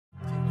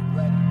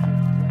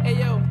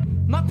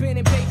My pen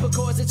and paper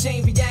cause a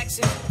chain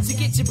reaction to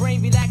get your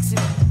brain relaxing.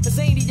 A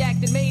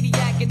zaniac, the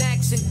maniac in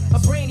action. A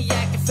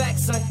brainiac in fact,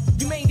 son.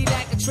 You mainly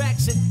lack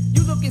attraction.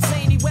 You look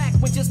insanely whack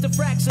when just a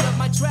fraction of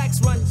my tracks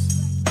run.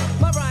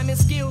 My rhyming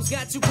skills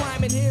got you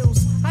climbing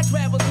hills. I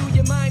travel through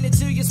your mind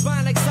into your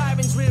spine like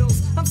siren drills.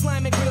 I'm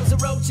sliming grills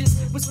of roaches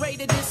with spray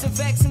to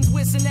disinfect and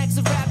twist and X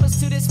of rappers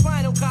to this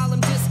spinal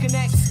column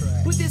disconnects.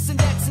 With this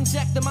index and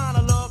check the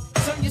monologue.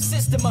 Turn your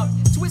system up,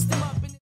 twist them up.